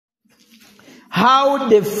how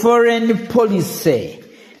the foreign policy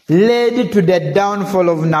led to the downfall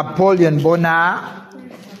of Napoleon Bonaparte.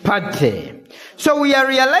 So we are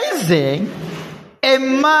realizing a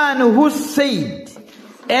man who said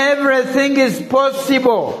everything is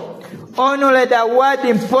possible, only the word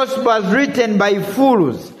impossible is written by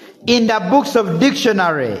fools in the books of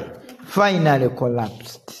dictionary, finally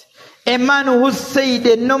collapsed. A man who said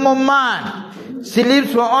a normal man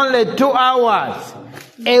sleeps for only 2 hours,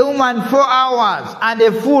 a woman 4 hours, and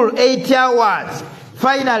a fool 8 hours,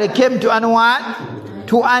 finally came to an what?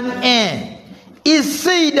 To an end. He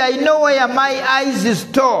said, I know where my eyes is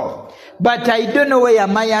stored, but I don't know where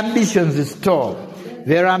my ambitions is stored.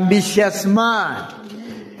 Very ambitious man.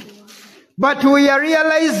 But we are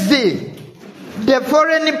realizing the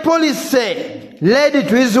foreign policy led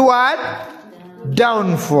to his what?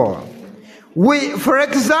 Downfall. For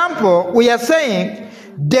example, we are saying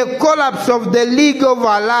the collapse of the League of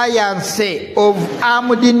Alliance of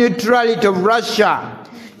Armed Neutrality of Russia,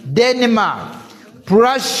 Denmark,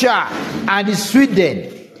 Prussia, and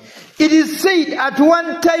Sweden. It is said at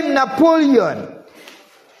one time Napoleon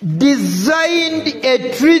designed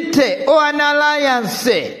a treaty or an alliance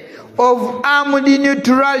of armed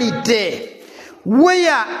neutrality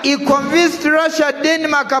where he convinced Russia,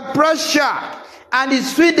 Denmark, Prussia, and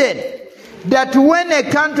Sweden that when a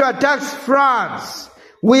country attacks France,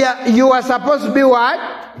 you are supposed to be what?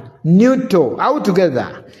 Neutral,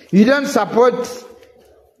 altogether. You don't support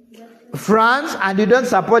France and you don't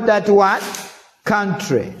support that what?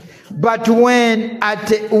 Country. But when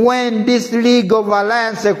this League of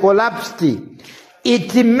Alliance collapsed,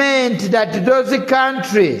 it meant that those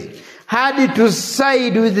countries had to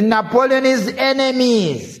side with Napoleon's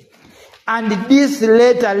enemies. And this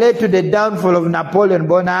later led to the downfall of Napoleon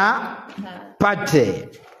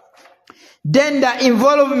Bonaparte. Then the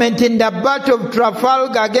involvement in the Battle of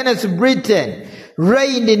Trafalgar against Britain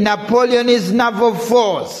reigned in Napoleon's naval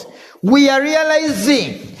force. We are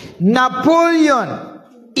realizing Napoleon,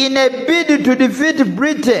 in a bid to defeat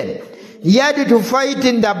Britain, he had to fight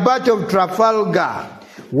in the Battle of Trafalgar.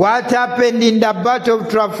 What happened in the Battle of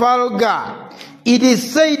Trafalgar? It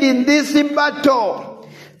is said in this battle,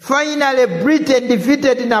 finally Britain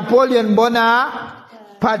defeated Napoleon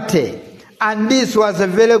Bonaparte. And this was a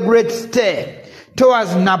very great step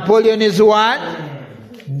towards Napoleon's what?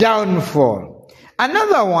 Downfall.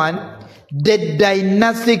 Another one, the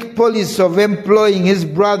dynastic policy of employing his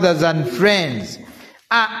brothers and friends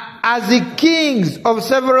as the kings of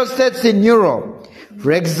several states in Europe.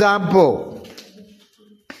 For example,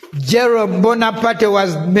 Jerome Bonaparte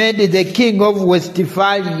was made the king of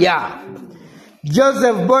Westphalia.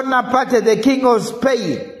 Joseph Bonaparte the king of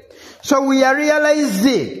Spain. So we are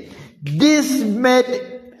realizing this made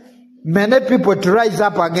many people to rise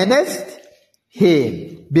up against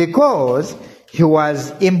him because he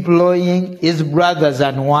was employing his brothers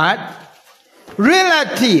and what?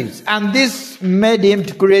 Relatives. And this made him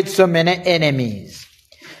to create so many enemies.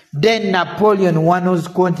 Then Napoleon won his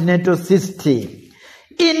continental system.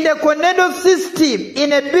 In the continental system,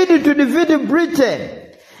 in a bid to defeat Britain,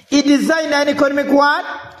 he designed an economic what?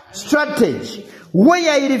 Strategy.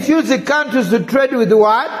 Where he refused the countries to trade with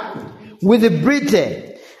what? With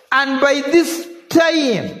Britain. And by this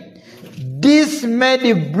time, this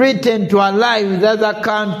made Britain to ally with other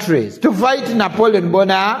countries to fight Napoleon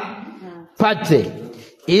Bonaparte.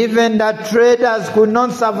 Even the traders could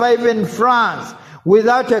not survive in France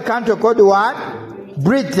without a country called what?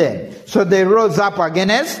 Britain. So they rose up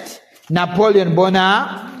against Napoleon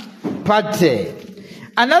Bonaparte.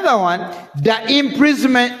 Another one, the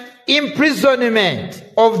imprisonment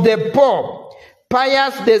of the Pope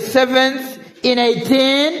Pius VII in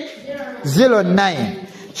 1809.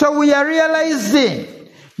 So we are realizing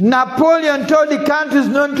Napoleon told the countries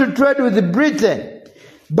not to trade with Britain,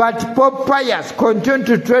 but Pope Pius continued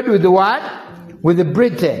to trade with what? With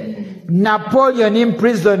Britain. Napoleon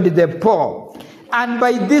imprisoned the Pope. And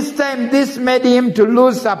by this time, this made him to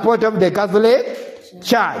lose support of the Catholic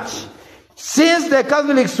Church. Since the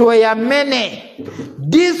Catholics were many,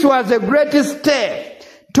 this was a great step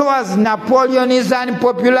towards Napoleon's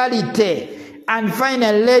unpopularity and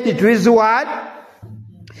finally led to his what?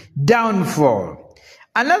 Downfall.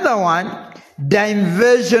 Another one, the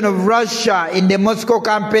invasion of Russia in the Moscow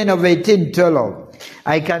campaign of 1812.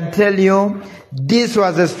 I can tell you, this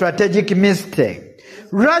was a strategic mistake.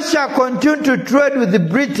 Russia continued to trade with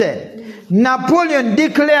Britain. Napoleon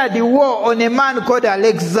declared the war on a man called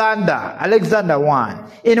Alexander I.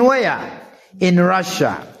 In where? In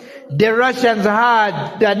Russia. The Russians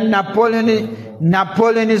heard that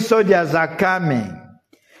Napoleon's soldiers are coming.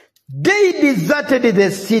 They deserted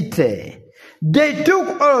the city. They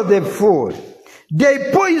took all the food.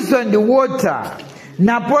 They poisoned the water.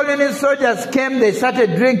 Napoleon's soldiers came, they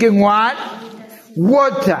started drinking what?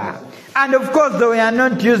 Water. And of course they were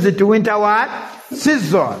not used to winter what?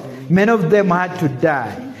 Season. Many of them had to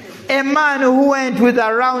die. A man who went with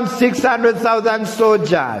around 600,000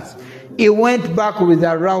 soldiers, he went back with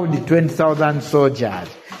around 20,000 soldiers.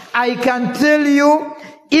 I can tell you,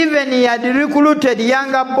 even he had recruited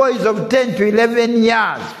younger boys of 10 to 11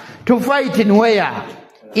 years to fight in where?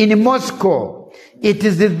 In Moscow. It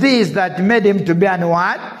is this that made him to be an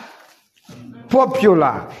what?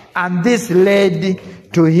 Popular. And this led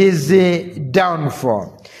to his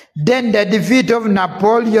downfall. Then the defeat of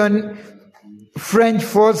Napoleon French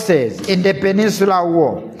forces in the Peninsular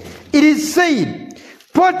War. It is said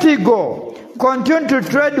Portugal continued to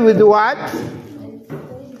trade with what?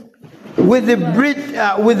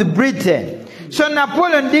 With Britain. So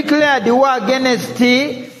Napoleon declared the war against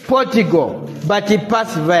Portugal, but he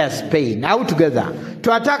passed via Spain altogether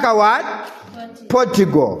to attack what?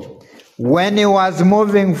 Portugal. When he was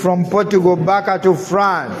moving from Portugal back to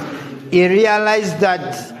France, he realized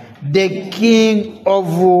that the king of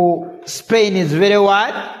Spain is very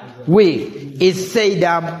what? Weak. He said,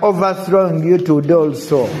 I'm overthrowing you to do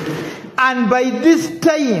also. And by this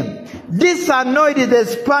time, this annoyed the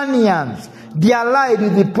Spaniards. They allied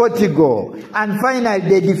with Portugal. And finally,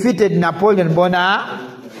 they defeated Napoleon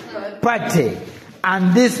Bonaparte.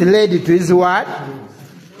 And this led to his what?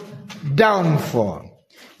 Downfall.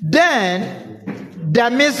 Then, the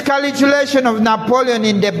miscalculation of Napoleon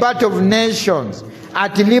in the Battle of Nations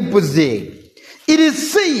at Leipzig. It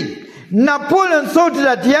is said Napoleon thought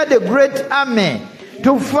that he had a great army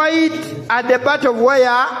to fight at the battle of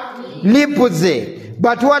where? Leipzig.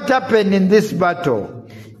 But what happened in this battle?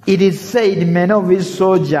 It is said many of his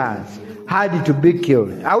soldiers had to be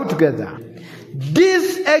killed altogether.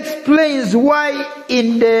 This explains why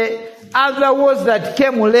in the other wars that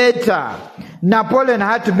came later, Napoleon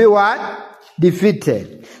had to be what?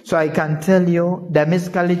 Defeated. So I can tell you the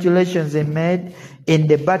miscalculations he made in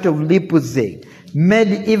the battle of Leipzig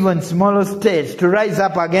made even smaller states to rise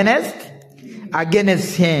up against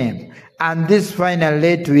him. And this finally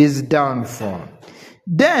led to his downfall.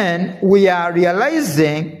 Then we are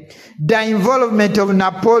realizing the involvement of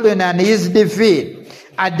Napoleon and his defeat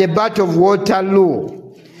at the Battle of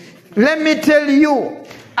Waterloo. Let me tell you,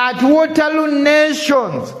 at Waterloo,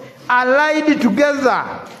 nations allied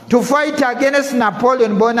together to fight against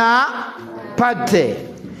Napoleon Bonaparte.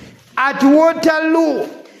 At Waterloo,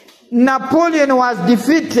 Napoleon was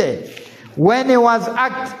defeated. When he was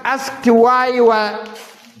asked why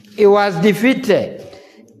he was defeated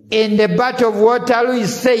in the Battle of Waterloo, he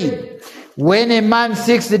said, when a man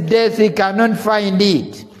seeks death, he cannot find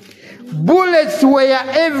it. Bullets were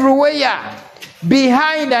everywhere,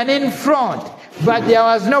 behind and in front, but there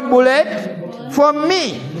was no bullet for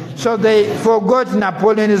me. So they forgot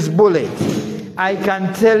Napoleon's bullet. I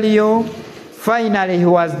can tell you, finally he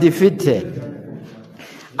was defeated.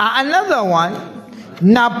 Another one,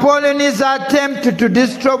 Napoleon's attempt to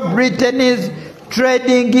destroy Britain's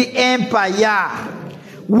trading empire.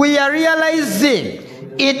 We are realizing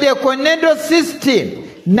in the continental system,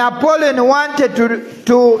 Napoleon wanted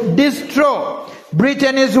to destroy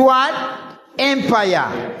Britain's what?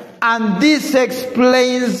 Empire. And this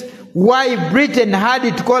explains why Britain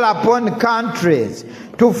had to call upon countries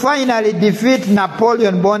to finally defeat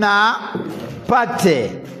Napoleon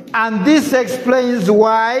Bonaparte. And this explains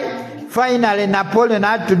why finally Napoleon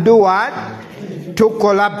had to do what? To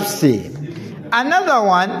collapse. Another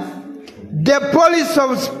one, the policy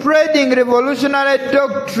of spreading revolutionary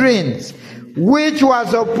doctrines, which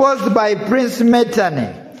was opposed by Prince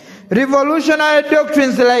Metternich. Revolutionary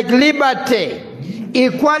doctrines like liberty,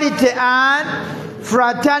 equality, and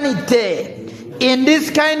fraternity. In this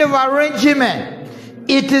kind of arrangement,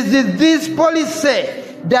 it is this policy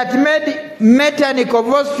that made Metternich of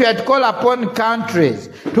Austria to call upon countries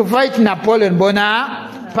to fight Napoleon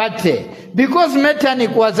Bonaparte. Because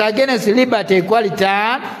Metternich was against liberty, equality,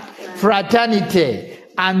 and fraternity.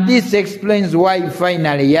 And this explains why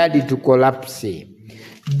finally he had to collapse.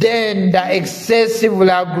 Then the excessively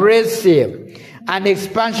aggressive and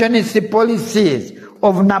expansionist policies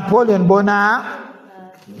of Napoleon Bonaparte.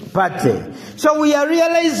 So we are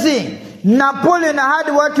realizing Napoleon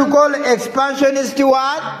had what you call expansionist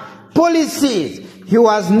what? Policies. He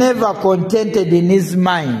was never contented in his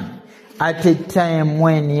mind at a time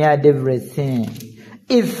when he had everything.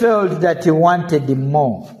 He felt that he wanted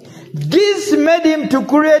more. This made him to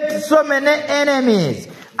create so many enemies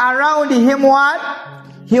around him what?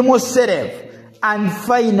 Himself. And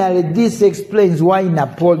finally, this explains why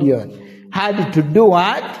Napoleon had to do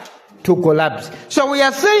what? To collapse. So we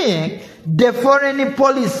are saying The foreign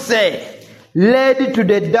policy led to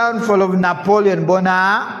the downfall of Napoleon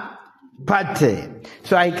Bonaparte.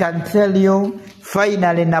 So I can tell you,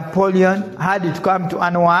 finally Napoleon had to come to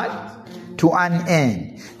an what? To an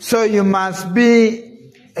end. So you must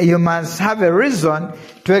have a reason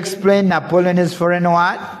to explain Napoleon's foreign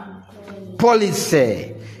what?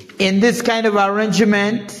 Policy. In this kind of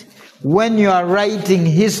arrangement, when you are writing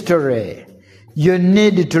history, you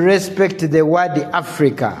need to respect the word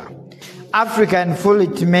Africa. Africa in full,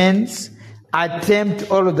 it means attempt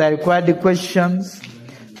all of the required questions,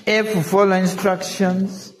 F, follow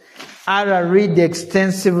instructions, R, read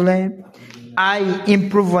extensively, I,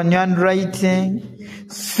 improve on your handwriting,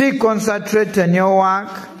 C, concentrate on your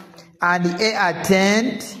work, and A,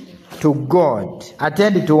 attend to God.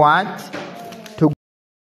 Attend to what?